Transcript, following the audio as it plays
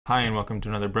Hi and welcome to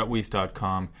another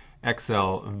BrettWeiss.com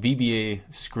Excel VBA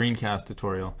screencast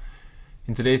tutorial.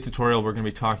 In today's tutorial we're going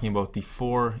to be talking about the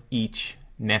for each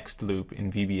next loop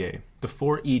in VBA. The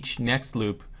for each next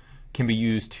loop can be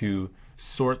used to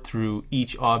sort through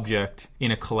each object in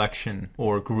a collection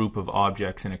or group of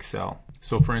objects in Excel.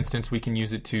 So for instance, we can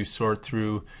use it to sort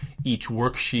through each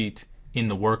worksheet in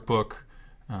the workbook,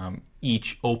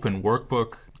 each open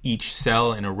workbook, each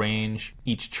cell in a range,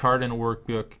 each chart in a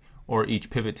workbook, or each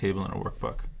pivot table in a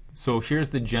workbook. So here's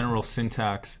the general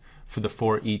syntax for the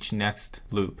for each next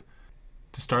loop.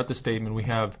 To start the statement, we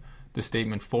have the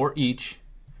statement for each,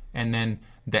 and then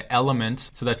the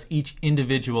element, so that's each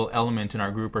individual element in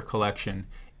our group or collection,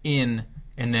 in,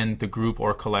 and then the group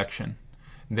or collection.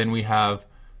 Then we have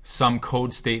some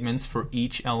code statements for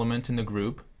each element in the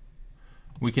group.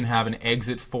 We can have an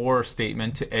exit for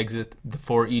statement to exit the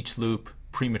for each loop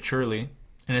prematurely.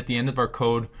 And at the end of our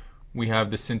code, we have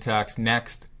the syntax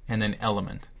next and then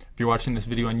element. If you're watching this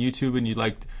video on YouTube and you'd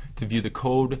like to view the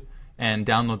code and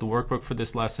download the workbook for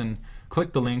this lesson,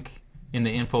 click the link in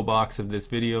the info box of this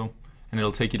video and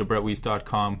it'll take you to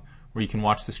BrettWeiss.com where you can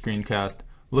watch the screencast,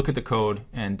 look at the code,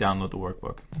 and download the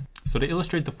workbook. So to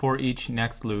illustrate the for each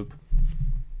next loop,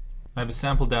 I have a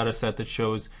sample data set that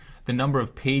shows the number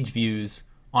of page views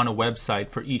on a website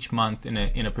for each month in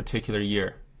a particular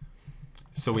year.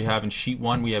 So we have in sheet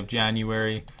 1 we have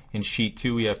January, in sheet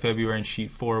 2 we have February, in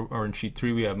sheet 4 or in sheet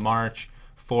 3 we have March,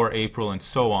 4 April, and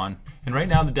so on. And right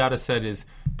now the data set is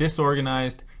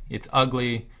disorganized, it's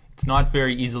ugly, it's not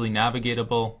very easily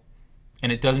navigatable,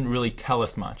 and it doesn't really tell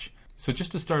us much. So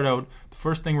just to start out, the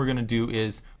first thing we're going to do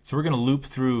is, we're going to loop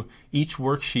through each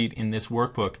worksheet in this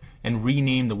workbook and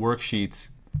rename the worksheets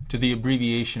to the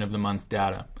abbreviation of the month's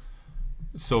data.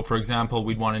 So for example,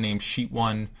 we'd want to name sheet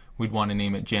 1, we'd want to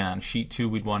name it Jan. Sheet 2,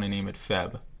 we'd want to name it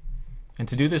Feb. And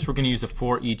to do this, we're going to use a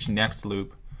for each next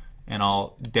loop, and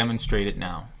I'll demonstrate it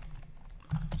now.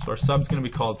 So our sub's going to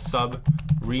be called sub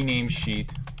rename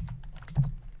sheet.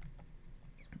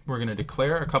 We're going to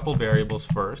declare a couple variables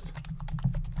first.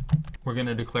 We're going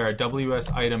to declare a WS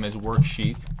item as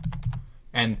worksheet,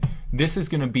 and this is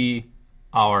going to be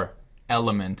our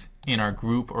element in our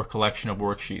group or collection of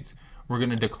worksheets. We're going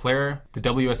to declare the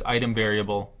WS item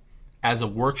variable as a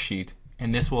worksheet,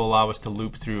 and this will allow us to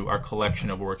loop through our collection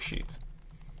of worksheets.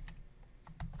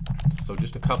 So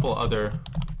just a couple other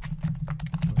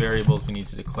variables we need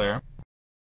to declare.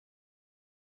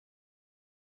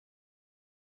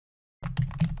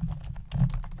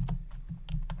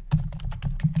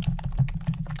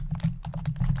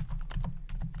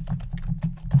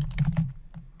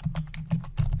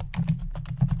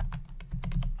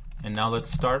 And now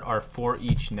let's start our for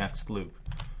each next loop.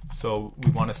 So we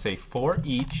want to say for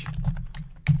each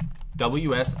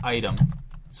WS item,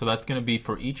 so that's going to be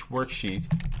for each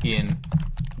worksheet in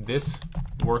this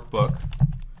workbook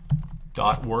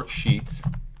dot worksheets.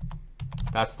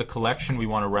 That's the collection we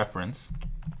want to reference.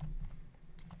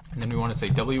 And then we want to say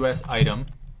WS item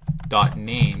dot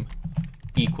name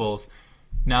equals,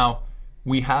 now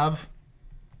we have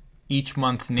each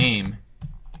month's name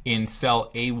in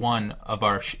cell A1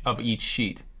 of each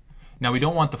sheet. Now we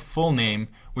don't want the full name,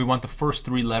 we want the first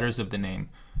 3 letters of the name.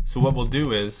 So what we'll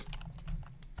do is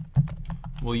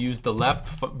we'll use the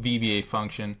left VBA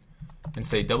function and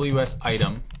say WS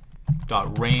item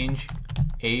dot range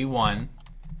A1,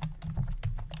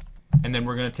 and then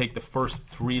we're going to take the first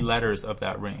 3 letters of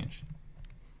that range.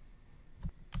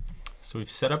 So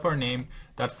we've set up our name.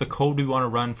 That's the code we want to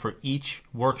run for each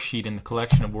worksheet in the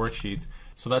collection of worksheets.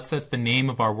 So that sets the name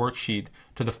of our worksheet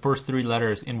to the first 3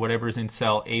 letters in whatever is in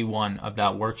cell A1 of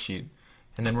that worksheet.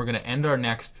 And then we're going to end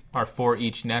our for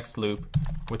each next loop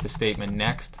with the statement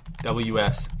next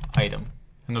WS item.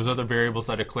 And those other variables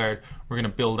I declared, we're going to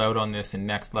build out on this in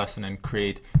next lesson and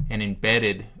create an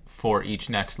embedded for each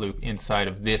next loop inside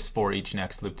of this for each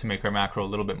next loop to make our macro a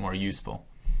little bit more useful.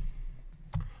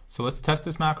 So let's test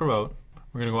this macro out.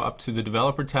 We're going to go up to the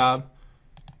Developer tab,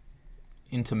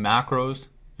 into Macros,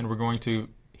 and we're going to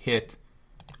hit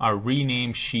our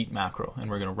rename sheet macro. And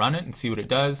we're going to run it and see what it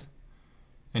does.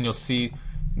 And you'll see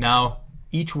now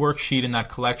each worksheet in that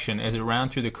collection, as it ran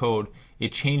through the code,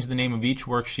 it changed the name of each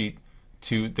worksheet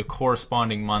to the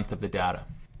corresponding month of the data.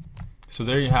 So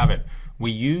there you have it.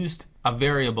 We used a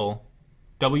variable,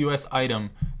 WS item,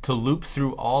 to loop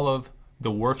through all of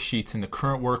the worksheets in the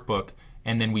current workbook,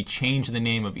 and then we change the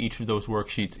name of each of those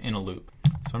worksheets in a loop.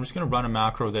 So I'm just going to run a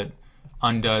macro that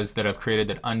I've created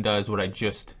that undoes what I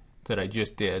just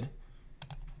did.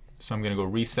 So I'm going to go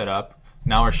reset up.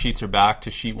 Now our sheets are back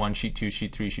to sheet 1, sheet 2,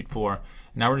 sheet 3, sheet 4.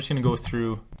 Now we're just going to go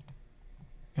through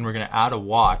and we're going to add a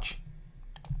watch,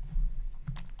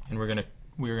 and we're going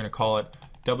to call it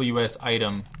ws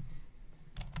item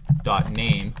dot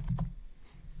name,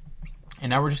 and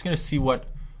now we're just going to see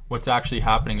what's actually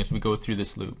happening as we go through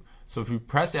this loop. So if we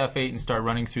press F8 and start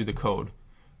running through the code,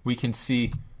 we can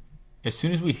see as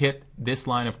soon as we hit this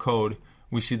line of code,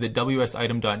 we see that ws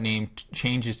item dot name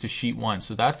changes to sheet 1.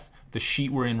 So that's the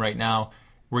sheet we're in right now.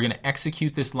 We're going to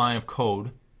execute this line of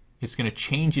code. It's going to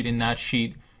change it in that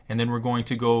sheet, and then we're going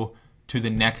to go to the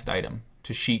next item,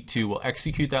 to sheet 2. We'll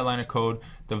execute that line of code.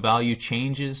 The value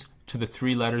changes to the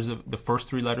first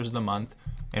three letters of the month,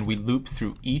 and we loop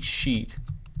through each sheet,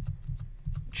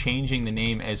 changing the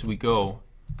name as we go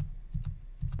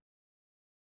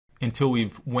until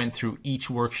we've went through each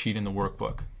worksheet in the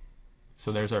workbook.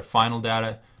 So there's our final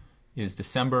data is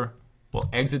December. We'll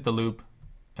exit the loop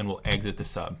and we'll exit the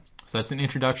sub. So that's an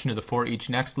introduction to the for each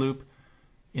next loop.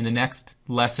 In the next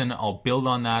lesson, I'll build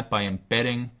on that by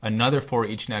embedding another for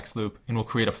each next loop, and we'll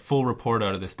create a full report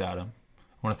out of this data.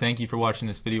 I want to thank you for watching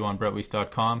this video on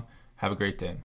brettwiest.com. Have a great day.